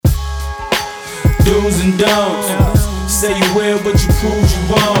Do's and don'ts. Say you will, but you prove you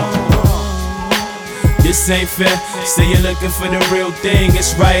won't. This ain't fair. Say you're looking for the real thing,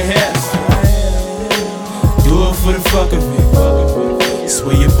 it's right here. Do it for the fuck of it.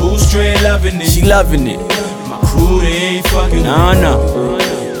 Swear your boo straight loving it. She loving it. My crew, they ain't fucking No, no.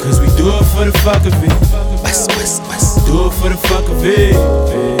 Cause we do it for the fuck of it. Do it for the fuck of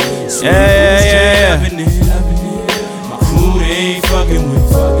it. Swear Yeah. loving it. My crew, they ain't fucking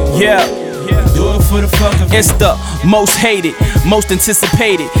with. Yeah. Do it for the fuck of it. It's the most hated, most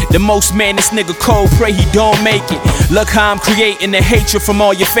anticipated, the most man, this nigga cold, pray he don't make it. Look how I'm creating the hatred from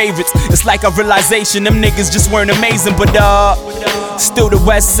all your favorites. It's like a realization them niggas just weren't amazing, but still the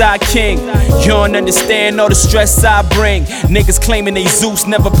West Side King. You don't understand all the stress I bring. Niggas claiming they Zeus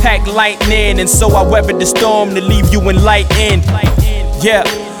never packed lightning, and so I weathered the storm to leave you enlightened. Yeah,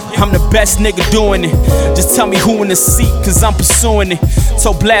 I'm the best nigga doing it. Just tell me who in the seat, cause I'm pursuing it.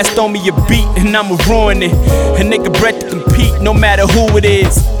 So blast on me a beat and I'ma ruin it. A nigga bred to compete no matter who it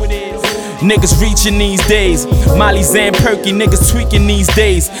is. Niggas reaching these days. Molly, Zan, Perky, niggas tweaking these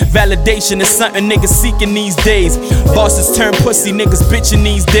days. Validation is something niggas seeking these days. Bosses turn pussy, niggas bitching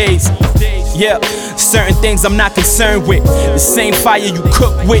these days. Yeah, certain things I'm not concerned with. The same fire you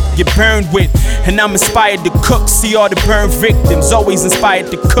cook with, get burned with. And I'm inspired to cook, see all the burned victims. Always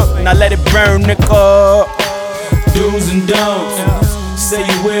inspired to cook, now let it burn, nigga. Do's and don'ts. Say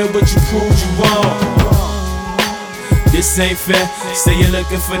you will, but you prove you won't. This ain't fair. Say you're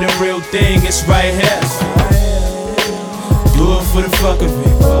looking for the real thing, it's right here. Do it for the fuck of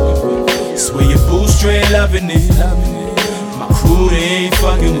it. Swear your boo straight loving it. My crew, they ain't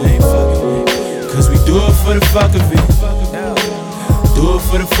fucking with. Cause we do it for the fuck of it. Do it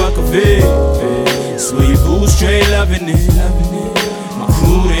for the fuck of it. Swear your boo straight loving it. My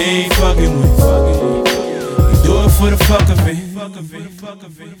crew, they ain't fucking with. We do it for the fuck of it.